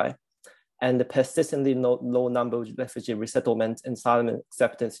outcry, and the persistently low number of refugee resettlement and asylum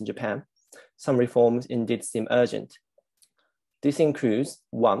acceptance in Japan, some reforms indeed seem urgent. This includes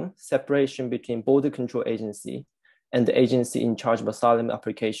 1. Separation between border control agency and the agency in charge of asylum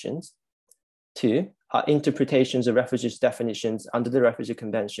applications. 2, are interpretations of refugees' definitions under the Refugee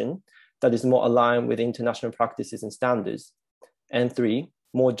Convention that is more aligned with international practices and standards. And 3,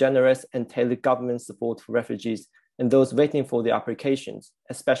 more generous and tailored government support for refugees and those waiting for the applications,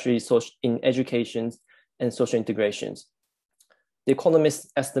 especially in education and social integrations. The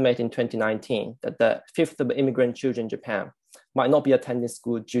Economist estimate in 2019 that the fifth of immigrant children in Japan might not be attending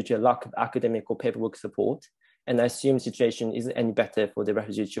school due to a lack of academic or paperwork support, and I assume the situation isn't any better for the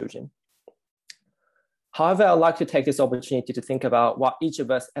refugee children. However, I'd like to take this opportunity to think about what each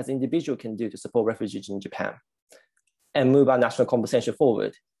of us as individuals can do to support refugees in Japan and move our national conversation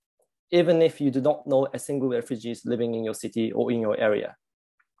forward, even if you do not know a single refugee living in your city or in your area.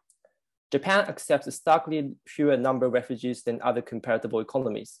 Japan accepts a starkly fewer number of refugees than other comparable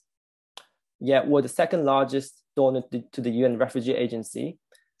economies. Yet we're the second largest donor to the UN Refugee Agency,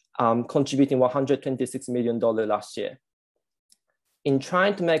 contributing $126 million last year. In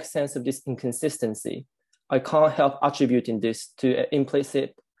trying to make sense of this inconsistency, I can't help attributing this to an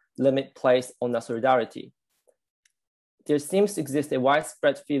implicit limit placed on our solidarity. There seems to exist a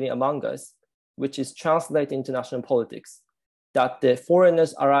widespread feeling among us, which is translated into national politics, that the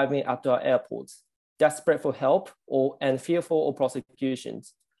foreigners arriving at our airports, desperate for help and fearful of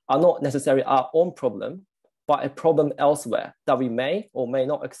prosecutions, are not necessarily our own problem, but a problem elsewhere that we may or may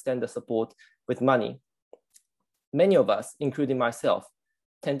not extend the support with money. Many of us, including myself,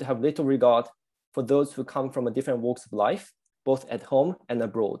 tend to have little regard for those who come from different walks of life, both at home and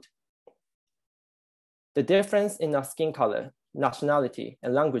abroad. The difference in our skin color, nationality,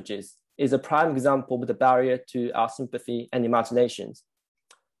 and languages is a prime example of the barrier to our sympathy and imaginations.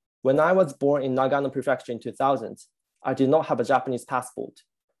 When I was born in Nagano Prefecture in 2000, I did not have a Japanese passport.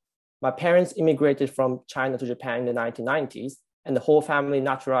 My parents immigrated from China to Japan in the 1990s, and the whole family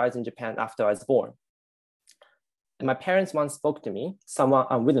naturalized in Japan after I was born. And my parents once spoke to me, somewhat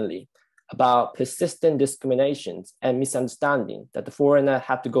unwittingly, about persistent discriminations and misunderstanding that the foreigner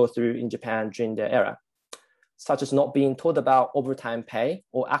had to go through in Japan during their era, such as not being told about overtime pay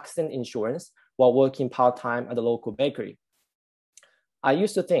or accident insurance while working part-time at the local bakery. I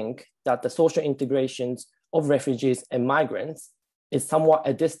used to think that the social integrations of refugees and migrants is somewhat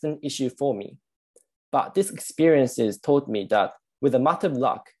a distant issue for me. But these experiences taught me that with a matter of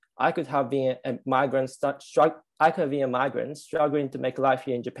luck, I could have been a migrant struggling to make life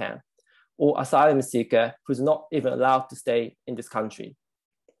here in Japan, or asylum seeker who's not even allowed to stay in this country.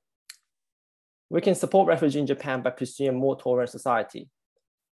 We can support refugees in Japan by pursuing a more tolerant society.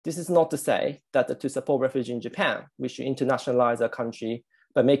 This is not to say that to support refugees in Japan, we should internationalize our country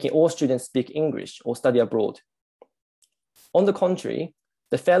by making all students speak English or study abroad. On the contrary,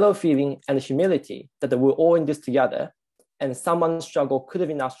 the fellow feeling and the humility that we're all in this together and someone's struggle could have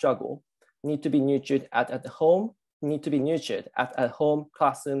been our struggle need to be nurtured at home,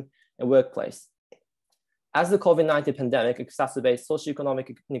 classroom, and workplace. As the COVID-19 pandemic exacerbates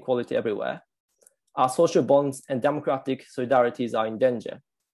socioeconomic inequality everywhere, our social bonds and democratic solidarities are in danger.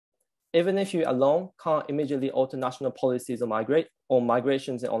 Even if you alone can't immediately alter national policies on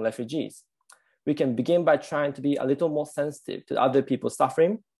migrations and on refugees, we can begin by trying to be a little more sensitive to other people's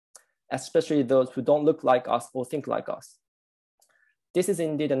suffering, especially those who don't look like us or think like us. This is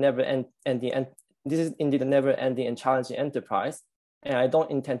indeed a never-ending and challenging enterprise, and I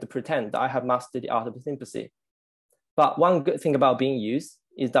don't intend to pretend that I have mastered the art of sympathy. But one good thing about being youth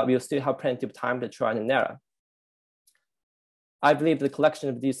is that we'll still have plenty of time to try and error. I believe the collection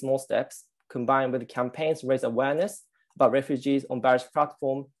of these small steps, combined with campaigns to raise awareness about refugees on various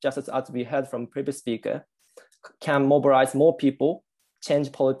platforms, just as we heard from previous speaker, can mobilize more people, change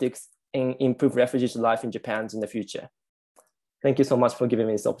politics, and improve refugees' life in Japan in the future. Thank you so much for giving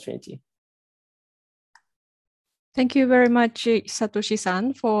me this opportunity. Thank you very much,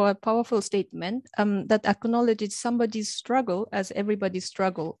 Satoshi-san, for a powerful statement that acknowledges somebody's struggle as everybody's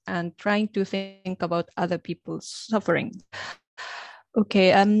struggle and trying to think about other people's suffering.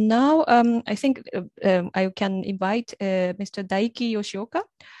 Okay, now I think I can invite Mr. Daiki Yoshioka.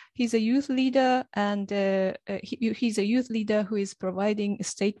 He's a youth leader, and he's a youth leader who is providing a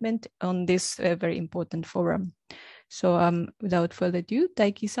statement on this very important forum. So without further ado,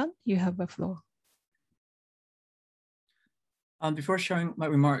 Daiki-san, you have the floor. Before sharing my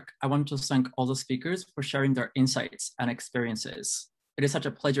remark, I want to thank all the speakers for sharing their insights and experiences. It is such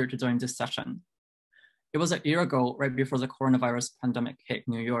a pleasure to join this session. It was a year ago, right before the coronavirus pandemic hit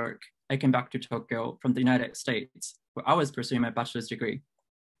New York, I came back to Tokyo from the United States, where I was pursuing my bachelor's degree.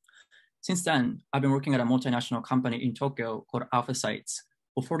 Since then, I've been working at a multinational company in Tokyo called Alpha Sites,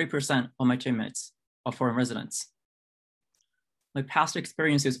 where 40% of my teammates are foreign residents. My past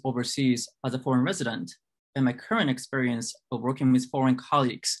experiences overseas as a foreign resident and my current experience of working with foreign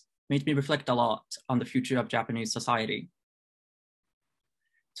colleagues made me reflect a lot on the future of Japanese society.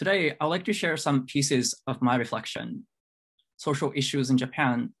 Today, I'd like to share some pieces of my reflection. Social issues in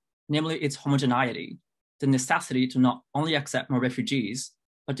Japan, namely its homogeneity, the necessity to not only accept more refugees,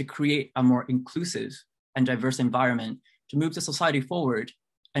 but to create a more inclusive and diverse environment to move the society forward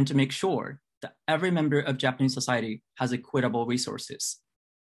and to make sure that every member of Japanese society has equitable resources.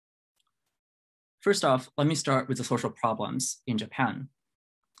 First off, let me start with the social problems in Japan.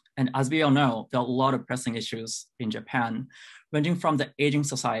 And as we all know, there are a lot of pressing issues in Japan, ranging from the aging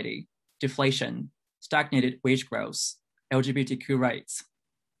society, deflation, stagnated wage growth, LGBTQ rights.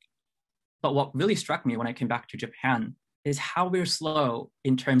 But what really struck me when I came back to Japan is how we're slow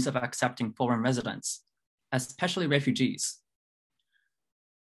in terms of accepting foreign residents, especially refugees.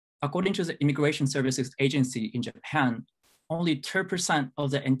 According to the Immigration Services Agency in Japan, only 2%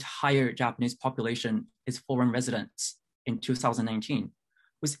 of the entire Japanese population is foreign residents in 2019,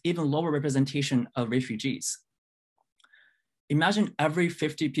 with even lower representation of refugees. Imagine every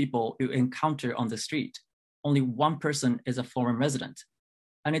 50 people you encounter on the street, only one person is a foreign resident,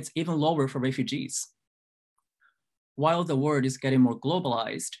 and it's even lower for refugees. While the world is getting more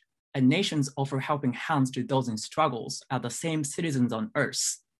globalized, and nations offer helping hands to those in struggles as the same citizens on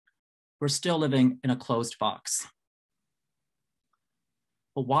Earth, we're still living in a closed box.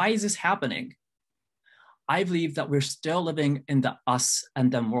 But why is this happening? I believe that we're still living in the us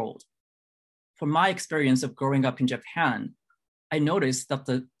and them world. From my experience of growing up in Japan, I noticed that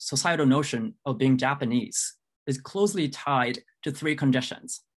the societal notion of being Japanese is closely tied to three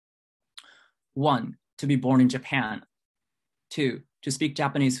conditions. 1, to be born in Japan. 2, to speak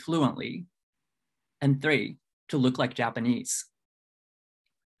Japanese fluently. And 3, to look like Japanese.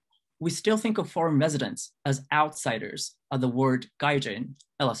 We still think of foreign residents as outsiders, as the word gaijin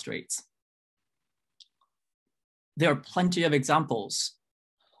illustrates. There are plenty of examples.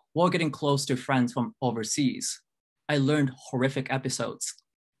 While getting close to friends from overseas, I learned horrific episodes.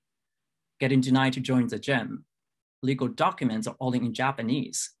 Getting denied to join the gym, legal documents are all in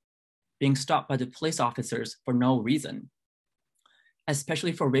Japanese, being stopped by the police officers for no reason.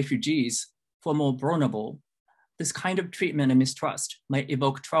 Especially for refugees, who are more vulnerable, this kind of treatment and mistrust might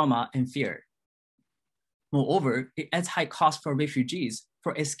evoke trauma and fear. Moreover, it adds high cost for refugees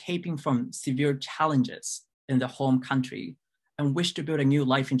for escaping from severe challenges in their home country and wish to build a new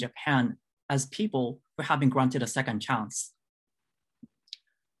life in Japan as people who have been granted a second chance.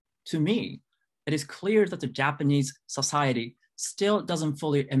 To me, it is clear that the Japanese society still doesn't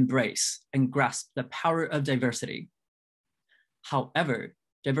fully embrace and grasp the power of diversity. However,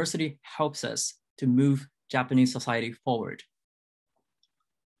 diversity helps us to move Japanese society forward.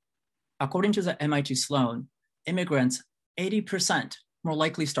 According to the MIT Sloan, immigrants 80% more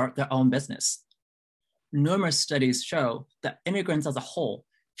likely start their own business. Numerous studies show that immigrants as a whole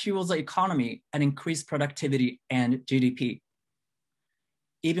fuel the economy and increase productivity and GDP.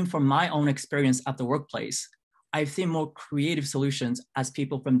 Even from my own experience at the workplace, I've seen more creative solutions as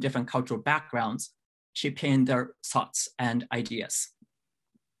people from different cultural backgrounds chip in their thoughts and ideas.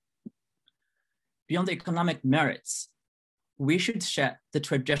 Beyond the economic merits, we should shed the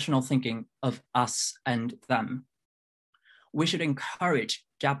traditional thinking of us and them. We should encourage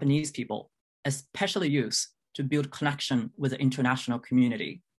Japanese people, especially youth, to build connection with the international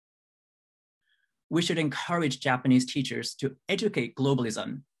community. We should encourage Japanese teachers to educate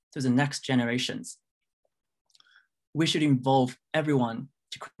globalism to the next generations. We should involve everyone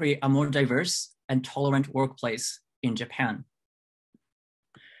to create a more diverse and tolerant workplace in Japan.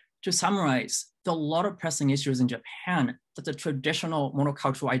 To summarize, there are a lot of pressing issues in Japan that the traditional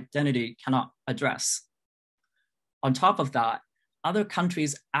monocultural identity cannot address. On top of that, other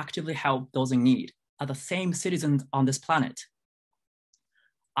countries actively help those in need, are the same citizens on this planet.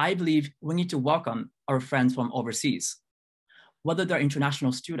 I believe we need to welcome our friends from overseas, whether they're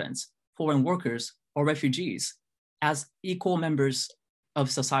international students, foreign workers, or refugees, as equal members of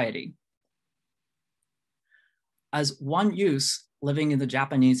society. As one youth living in the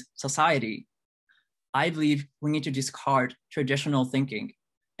Japanese society, I believe we need to discard traditional thinking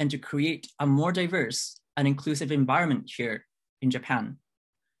and to create a more diverse and inclusive environment here in Japan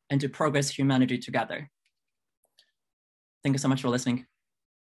and to progress humanity together. Thank you so much for listening.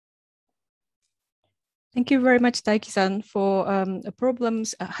 Thank you very much, Daiki-san, for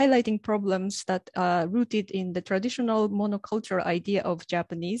highlighting problems that are rooted in the traditional monocultural idea of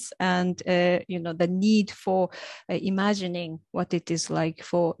Japanese and the need for imagining what it is like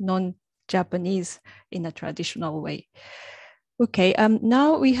for non-Japanese in a traditional way. Okay,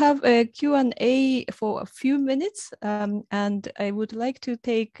 now we have a Q&A for a few minutes, and I would like to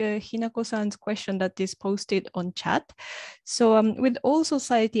take Hinako-san's question that is posted on chat. So with all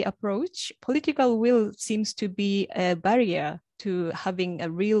society approach, political will seems to be a barrier to having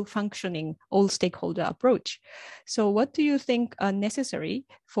a real functioning all stakeholder approach. So what do you think are necessary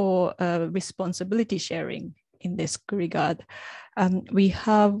for responsibility sharing in this regard? We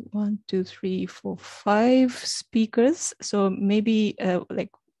have 1, 2, 3, 4, 5 speakers. So maybe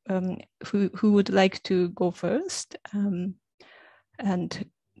who would like to go first? And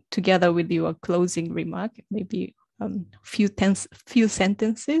together with your closing remark, maybe few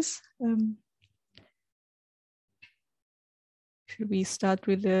sentences. Should we start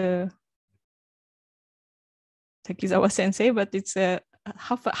with Takizawa sensei? But it's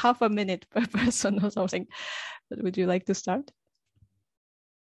half a minute per person or something. But would you like to start?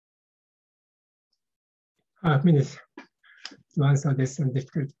 Minutes to answer this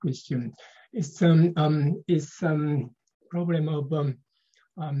difficult question. It's problem of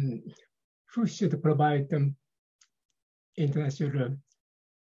who should provide international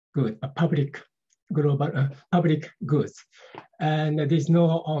good, global public goods, and there's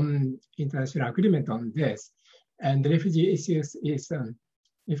no international agreement on this. And the refugee issues is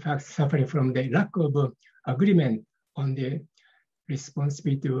in fact suffering from the lack of agreement on the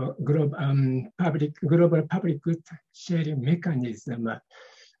responsibility to global public good sharing mechanism.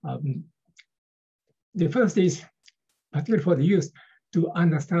 The first is particularly for the youth to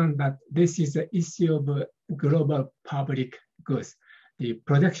understand that this is the issue of global public goods, the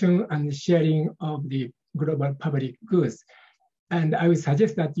production and sharing of the global public goods. And I would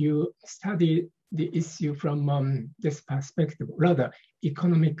suggest that you study the issue from this perspective, rather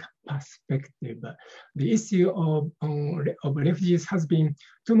economic perspective. The issue of refugees has been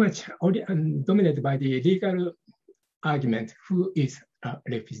too much dominated by the legal argument, who is a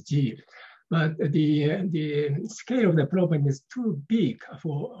refugee. But the scale of the problem is too big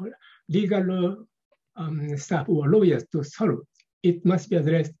for legal staff or lawyers to solve. It must be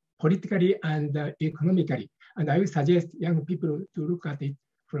addressed politically and economically. And I would suggest young people to look at it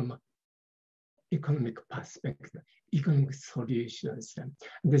from economic perspective, economic solutions.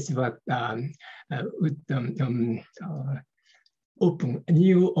 This is what would open a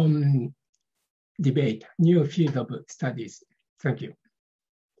new debate, new field of studies. Thank you.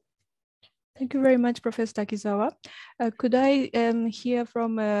 Thank you very much, Professor Takizawa. Could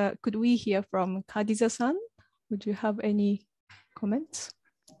we hear from Khadiza-san? Would you have any comments?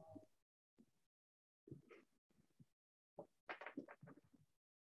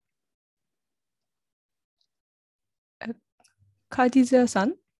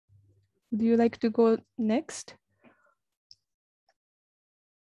 Khadiza-san, would you like to go next?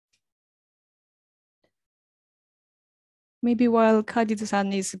 Maybe while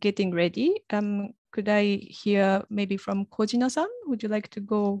Khadiza-san is getting ready, could I hear maybe from Kojina-san? Would you like to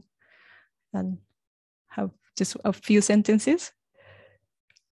go and have just a few sentences?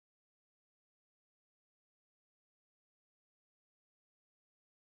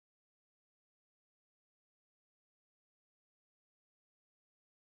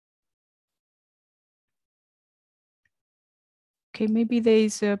 Okay, maybe there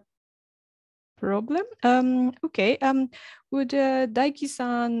is a problem. Okay, would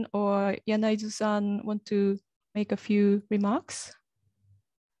Daiki-san or Yanaizu-san want to make a few remarks?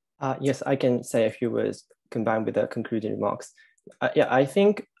 Yes, I can say a few words combined with the concluding remarks. Yeah, I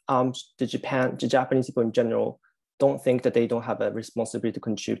think the Japanese people in general don't think that they don't have a responsibility to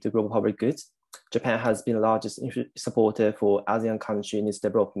contribute to global public goods. Japan has been the largest supporter for ASEAN country in its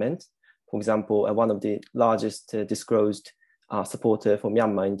development. For example, one of the largest disclosed supporter for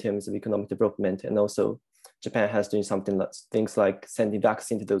Myanmar in terms of economic development, and also Japan has doing things like sending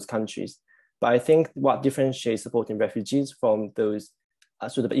vaccine to those countries. But I think what differentiates supporting refugees from those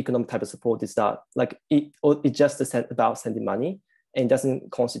sort of economic type of support is that it's just about sending money, and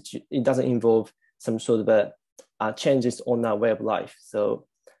it doesn't involve some sort of changes on our way of life. So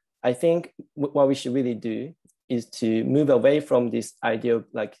I think what we should really do is to move away from this idea of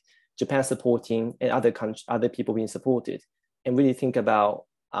like Japan supporting and other people being supported, and really think about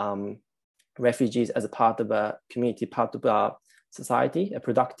refugees as a part of a community, part of a society, a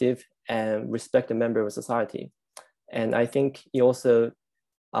productive and respected member of a society. And I think it also,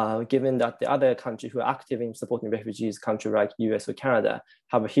 given that the other countries who are active in supporting refugees, countries like US or Canada,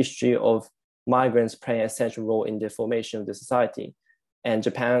 have a history of migrants playing an essential role in the formation of the society. And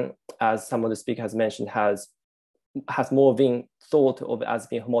Japan, as some of the speakers has mentioned, has more been thought of as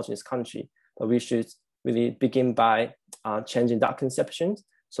being a homogeneous country, but we should really begin by changing that conception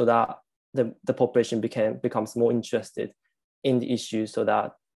so that the population becomes more interested in the issue so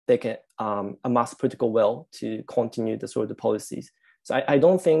that they can amass political will to continue the sort of policies. So I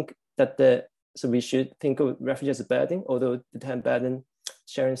don't think that so we should think of refugees as a burden, although the term burden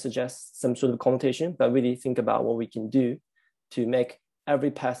sharing suggests some sort of connotation, but really think about what we can do to make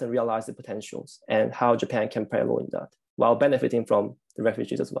every person realize the potentials and how Japan can play a role in that while benefiting from the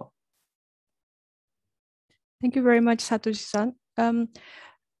refugees as well. Thank you very much, Satoshi-san.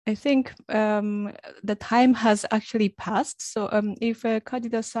 I think the time has actually passed. So if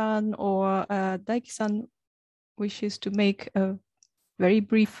Khadiza-san or Daiki-san wishes to make a very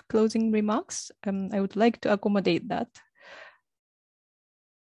brief closing remarks, I would like to accommodate that.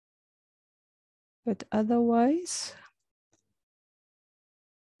 But otherwise,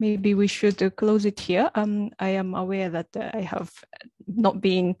 maybe we should close it here. I am aware that I have not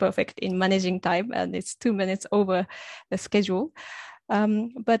been perfect in managing time, and it's 2 minutes over the schedule.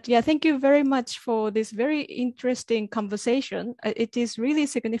 But yeah, thank you very much for this very interesting conversation. It is really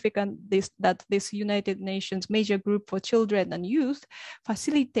significant that this United Nations Major Group for Children and Youth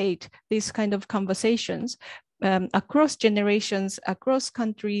facilitate these kind of conversations across generations, across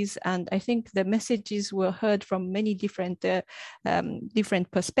countries, and I think the messages were heard from many different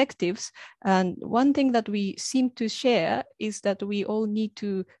perspectives. And one thing that we seem to share is that we all need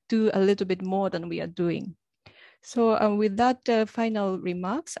to do a little bit more than we are doing. So with that final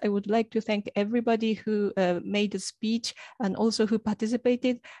remarks, I would like to thank everybody who made a speech and also who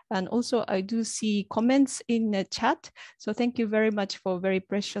participated. And also I do see comments in the chat. So thank you very much for very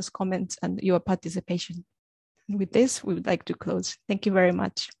precious comments and your participation. With this, we would like to close. Thank you very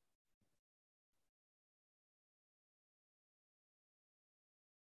much.